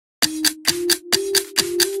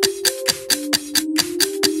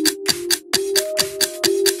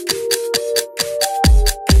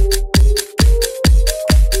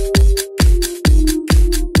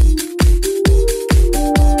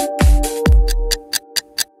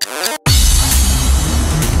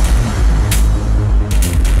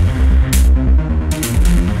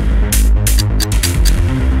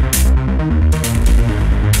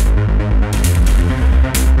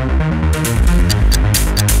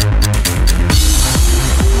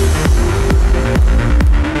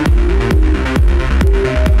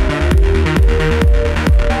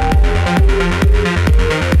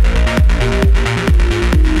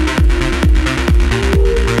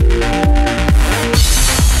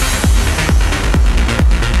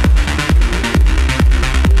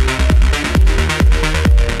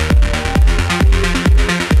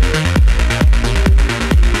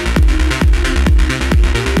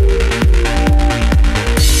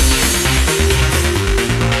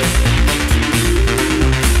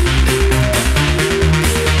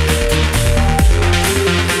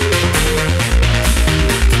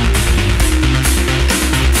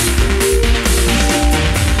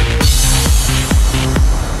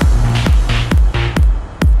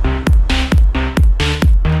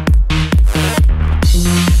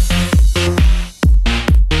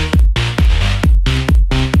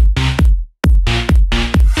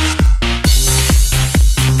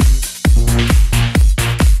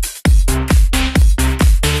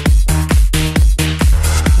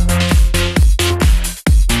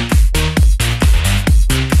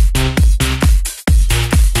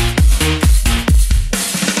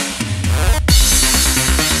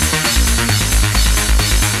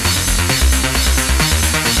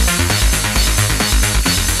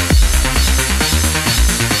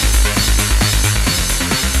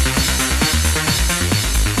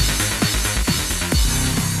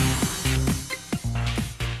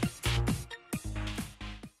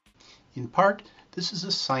part, this is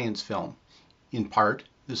a science film. In part,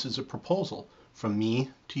 this is a proposal from me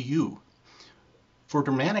to you for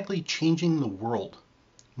dramatically changing the world.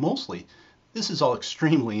 Mostly, this is all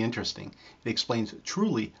extremely interesting. It explains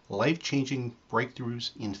truly life-changing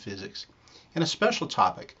breakthroughs in physics, and a special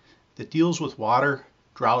topic that deals with water,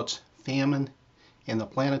 droughts, famine, and the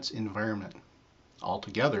planet's environment.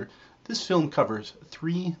 Altogether, this film covers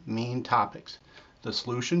three main topics: the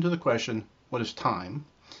solution to the question, what is time?,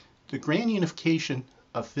 the grand unification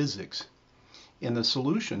of physics, and the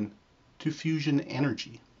solution to fusion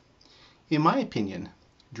energy. In my opinion,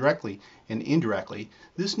 directly and indirectly,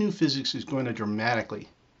 this new physics is going to dramatically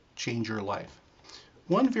change your life.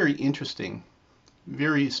 One very interesting,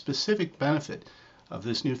 very specific benefit of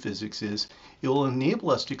this new physics is it will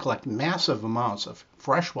enable us to collect massive amounts of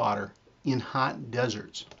fresh water in hot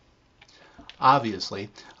deserts. Obviously,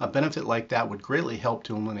 a benefit like that would greatly help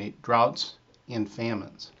to eliminate droughts and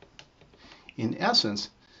famines. In essence,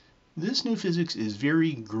 this new physics is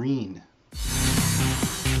very green.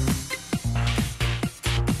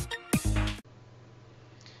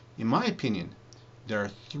 In my opinion, there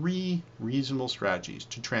are three reasonable strategies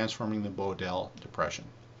to transforming the Bodel Depression.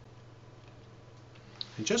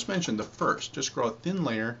 I just mentioned the first, just grow a thin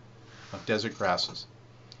layer of desert grasses.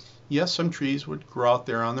 Yes, some trees would grow out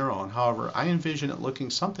there on their own. However, I envision it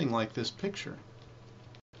looking something like this picture.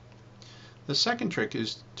 The second trick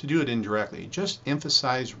is to do it indirectly. Just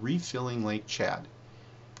emphasize refilling Lake Chad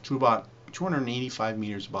to about 285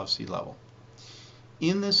 meters above sea level.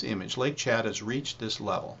 In this image, Lake Chad has reached this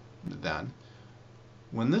level. Then,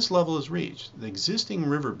 when this level is reached, the existing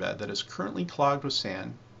riverbed that is currently clogged with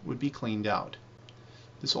sand would be cleaned out.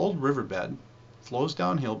 This old riverbed flows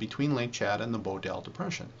downhill between Lake Chad and the Bodel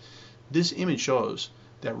Depression. This image shows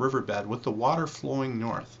that riverbed with the water flowing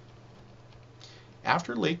north.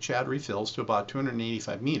 After Lake Chad refills to about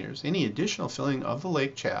 285 meters, any additional filling of the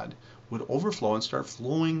Lake Chad would overflow and start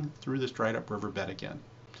flowing through this dried up riverbed again.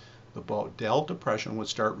 The Bodel Depression would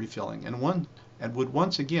start refilling and would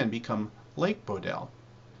once again become Lake Bodel.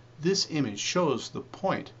 This image shows the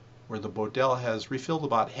point where the Bodel has refilled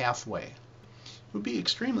about halfway. It would be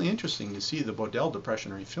extremely interesting to see the Bodel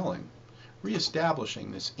Depression refilling,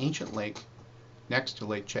 reestablishing this ancient lake next to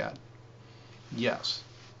Lake Chad. Yes,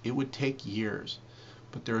 it would take years,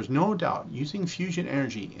 but there is no doubt using fusion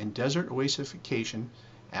energy and desert oasification,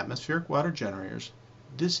 atmospheric water generators,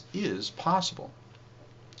 this is possible.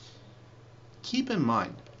 Keep in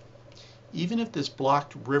mind, even if this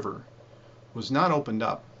blocked river was not opened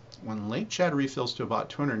up, when Lake Chad refills to about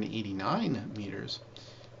 289 meters,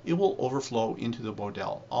 it will overflow into the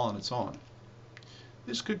Bodel all on its own.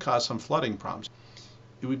 This could cause some flooding problems.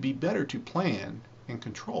 It would be better to plan and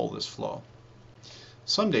control this flow.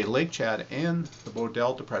 Someday, Lake Chad and the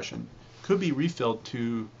Bodel Depression could be refilled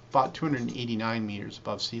to about 289 meters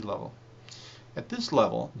above sea level. At this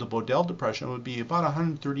level, the Bodel Depression would be about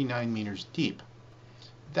 139 meters deep.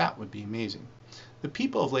 That would be amazing. The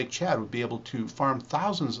people of Lake Chad would be able to farm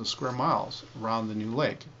thousands of square miles around the new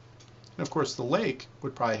lake. And of course, the lake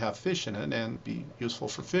would probably have fish in it and be useful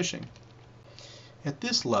for fishing. At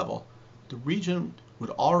this level, the region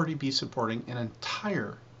would already be supporting an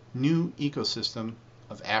entire new ecosystem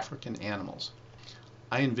of African animals.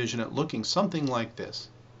 I envision it looking something like this.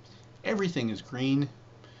 Everything is green.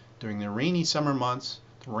 During the rainy summer months,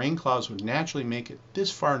 the rain clouds would naturally make it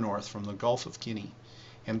this far north from the Gulf of Guinea.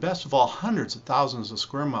 And best of all, hundreds of thousands of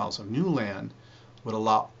square miles of new land would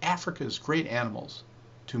allow Africa's great animals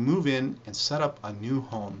to move in and set up a new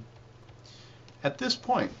home. At this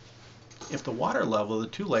point, if the water level of the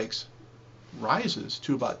two lakes rises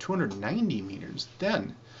to about 290 meters,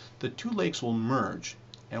 then the two lakes will merge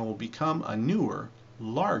and will become a newer,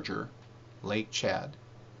 larger Lake Chad.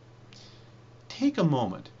 Take a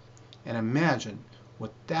moment and imagine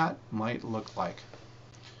what that might look like.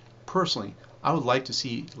 Personally, I would like to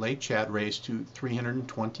see Lake Chad raised to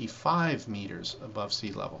 325 meters above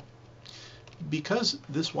sea level. Because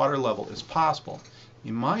this water level is possible,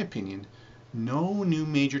 in my opinion, no new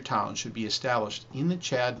major town should be established in the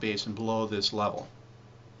Chad Basin below this level.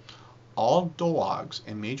 All DOAGs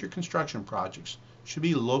and major construction projects should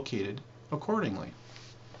be located accordingly.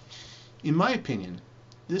 In my opinion,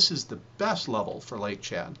 this is the best level for Lake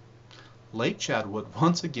Chad. Lake Chad would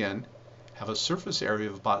once again have a surface area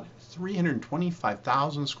of about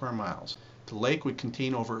 325,000 square miles. The lake would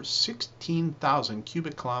contain over 16,000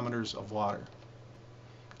 cubic kilometers of water.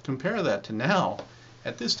 Compare that to now.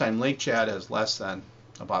 At this time, Lake Chad has less than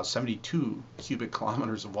about 72 cubic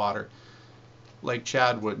kilometers of water. Lake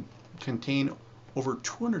Chad would contain over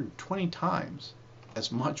 220 times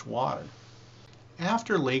as much water.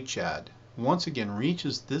 After Lake Chad once again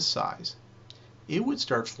reaches this size, it would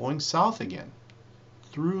start flowing south again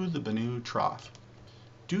through the Benue Trough.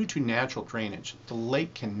 Due to natural drainage, the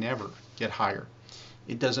lake can never get higher.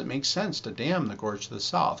 It doesn't make sense to dam the gorge to the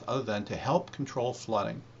south other than to help control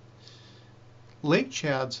flooding. Lake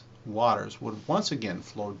Chad's waters would once again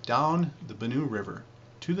flow down the Benue River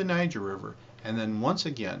to the Niger River and then once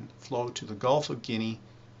again flow to the Gulf of Guinea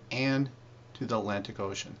and to the Atlantic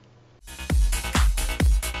Ocean.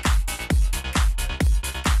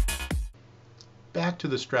 Back to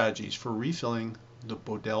the strategies for refilling the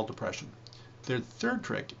Bodel Depression. Their third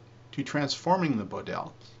trick to transforming the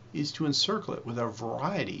Bodel is to encircle it with a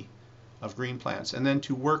variety of green plants and then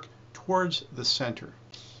to work towards the center.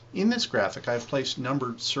 In this graphic, I've placed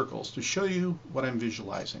numbered circles to show you what I'm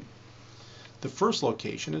visualizing. The first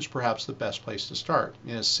location is perhaps the best place to start.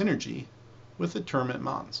 It has synergy with the Termit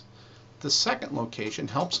Mountains. The second location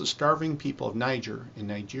helps the starving people of Niger in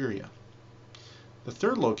Nigeria. The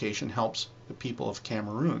third location helps the people of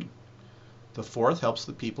Cameroon. The fourth helps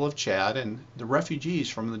the people of Chad and the refugees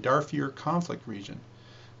from the Darfur conflict region.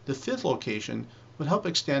 The fifth location would help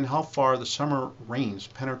extend how far the summer rains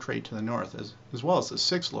penetrate to the north, as well as the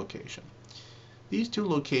sixth location. These two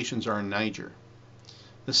locations are in Niger.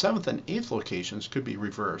 The seventh and eighth locations could be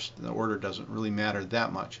reversed. The order doesn't really matter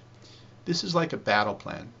that much. This is like a battle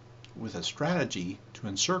plan with a strategy to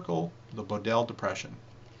encircle the Bodel Depression.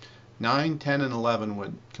 9, 10, and 11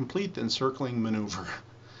 would complete the encircling maneuver.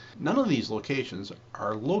 None of these locations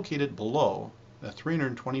are located below the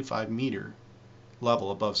 325-meter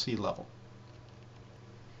level above sea level.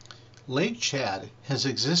 Lake Chad has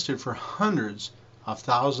existed for hundreds of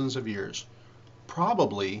thousands of years,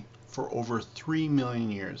 probably for over 3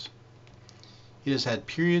 million years. It has had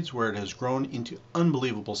periods where it has grown into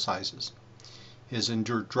unbelievable sizes. It has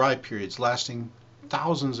endured dry periods lasting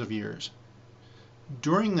thousands of years.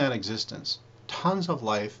 During that existence, tons of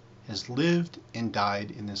life has lived and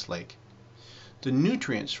died in this lake. The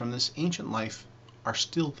nutrients from this ancient life are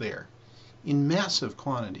still there in massive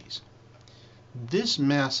quantities. This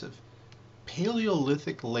massive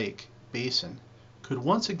Paleolithic lake basin could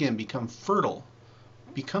once again become fertile,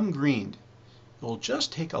 become greened. It will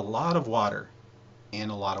just take a lot of water and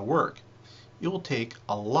a lot of work. It will take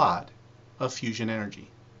a lot of fusion energy.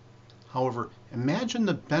 However, imagine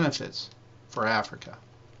the benefits for Africa.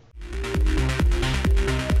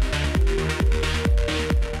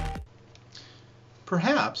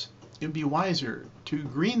 Perhaps it would be wiser to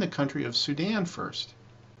green the country of Sudan first.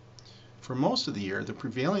 For most of the year, the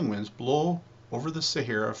prevailing winds blow over the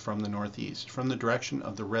Sahara from the northeast, from the direction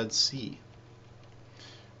of the Red Sea.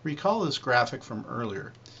 Recall this graphic from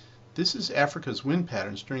earlier. This is Africa's wind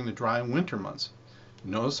patterns during the dry winter months.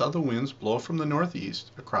 Notice how the winds blow from the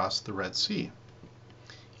northeast across the Red Sea.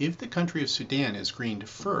 If the country of Sudan is greened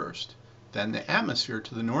first, then the atmosphere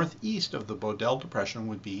to the northeast of the Bodel Depression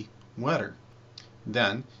would be wetter.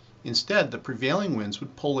 Then, instead, the prevailing winds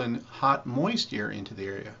would pull in hot, moist air into the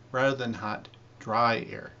area rather than hot, dry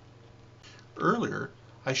air. Earlier,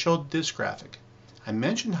 I showed this graphic. I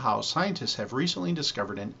mentioned how scientists have recently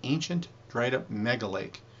discovered an ancient, dried-up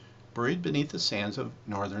megalake buried beneath the sands of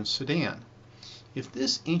northern Sudan. If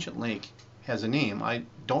this ancient lake has a name, I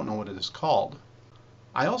don't know what it is called.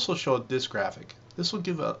 I also showed this graphic. This will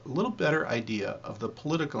give a little better idea of the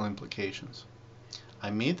political implications.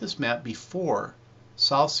 I made this map before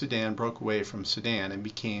South Sudan broke away from Sudan and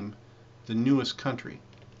became the newest country.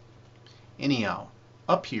 Anyhow,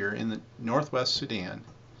 up here in the northwest Sudan,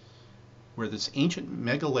 where this ancient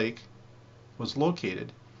mega lake was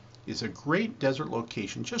located, is a great desert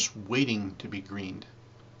location just waiting to be greened.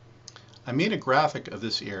 I made a graphic of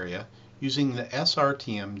this area using the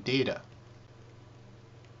SRTM data.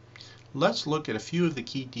 Let's look at a few of the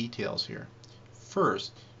key details here.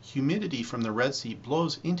 First, humidity from the Red Sea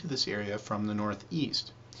blows into this area from the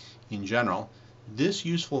northeast. In general, this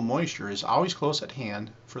useful moisture is always close at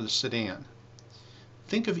hand for the Sudan.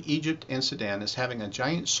 Think of Egypt and Sudan as having a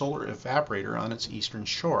giant solar evaporator on its eastern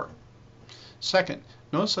shore. Second,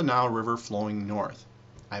 notice the Nile River flowing north.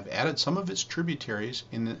 I've added some of its tributaries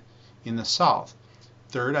in the south.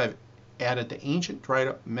 Third, I've added the ancient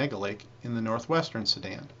dried-up megalake in the northwestern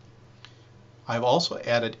Sudan. I've also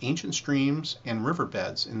added ancient streams and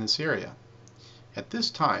riverbeds in this area. At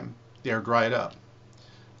this time, they are dried up.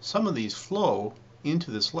 Some of these flow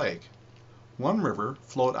into this lake. One river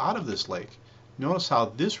flowed out of this lake. Notice how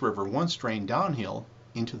this river once drained downhill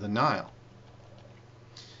into the Nile.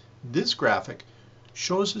 This graphic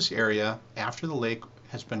shows this area after the lake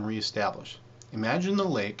has been reestablished. Imagine the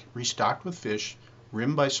lake restocked with fish,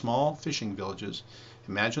 rimmed by small fishing villages.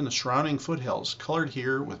 Imagine the surrounding foothills, colored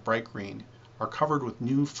here with bright green, are covered with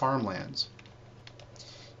new farmlands.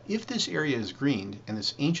 If this area is greened and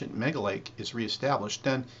this ancient megalake is reestablished,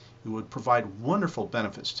 then it would provide wonderful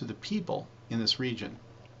benefits to the people in this region.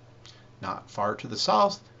 Not far to the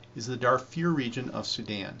south is the Darfur region of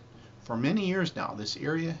Sudan. For many years now, this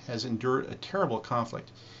area has endured a terrible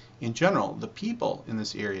conflict. In general, the people in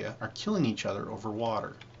this area are killing each other over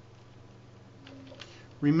water.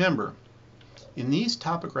 Remember, in these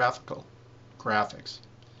topographical graphics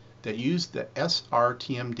that use the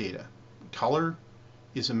SRTM data, color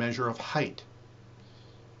is a measure of height.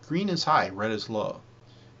 Green is high, red is low.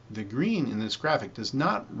 The green in this graphic does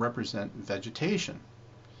not represent vegetation.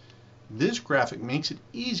 This graphic makes it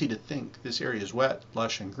easy to think this area is wet,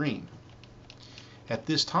 lush, and green. At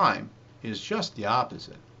this time, it is just the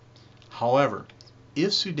opposite. However,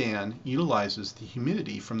 if Sudan utilizes the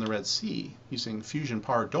humidity from the Red Sea using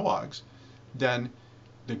fusion-powered dogs, then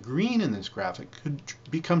the green in this graphic could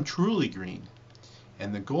become truly green,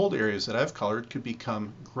 and the gold areas that I've colored could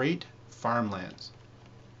become great farmlands.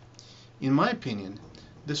 In my opinion,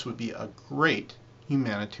 this would be a great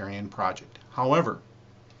humanitarian project. However,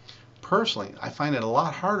 personally, I find it a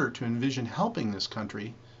lot harder to envision helping this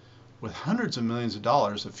country with hundreds of millions of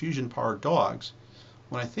dollars of fusion-powered dogs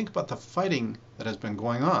when I think about the fighting that has been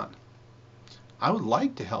going on. I would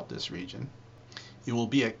like to help this region. It will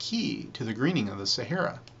be a key to the greening of the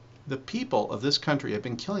Sahara. The people of this country have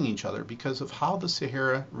been killing each other because of how the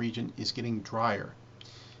Sahara region is getting drier.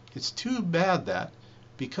 It's too bad that,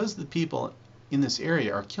 because the people in this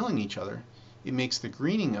area are killing each other, it makes the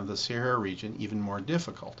greening of the Sahara region even more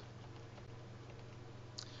difficult.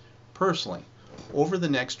 Personally, over the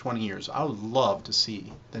next 20 years, I would love to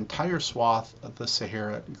see the entire swath of the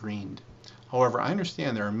Sahara greened. However, I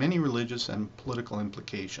understand there are many religious and political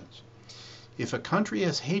implications. If a country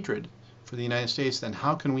has hatred for the United States, then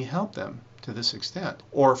how can we help them to this extent?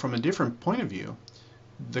 Or from a different point of view,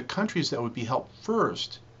 the countries that would be helped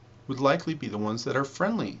first would likely be the ones that are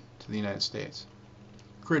friendly to the United States.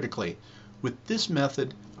 Critically, with this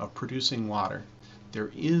method of producing water,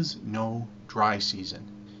 there is no dry season.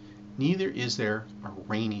 Neither is there a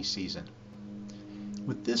rainy season.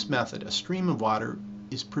 With this method, a stream of water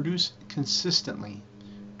is produced consistently,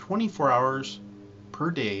 24 hours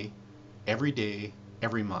per day,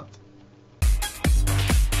 every month.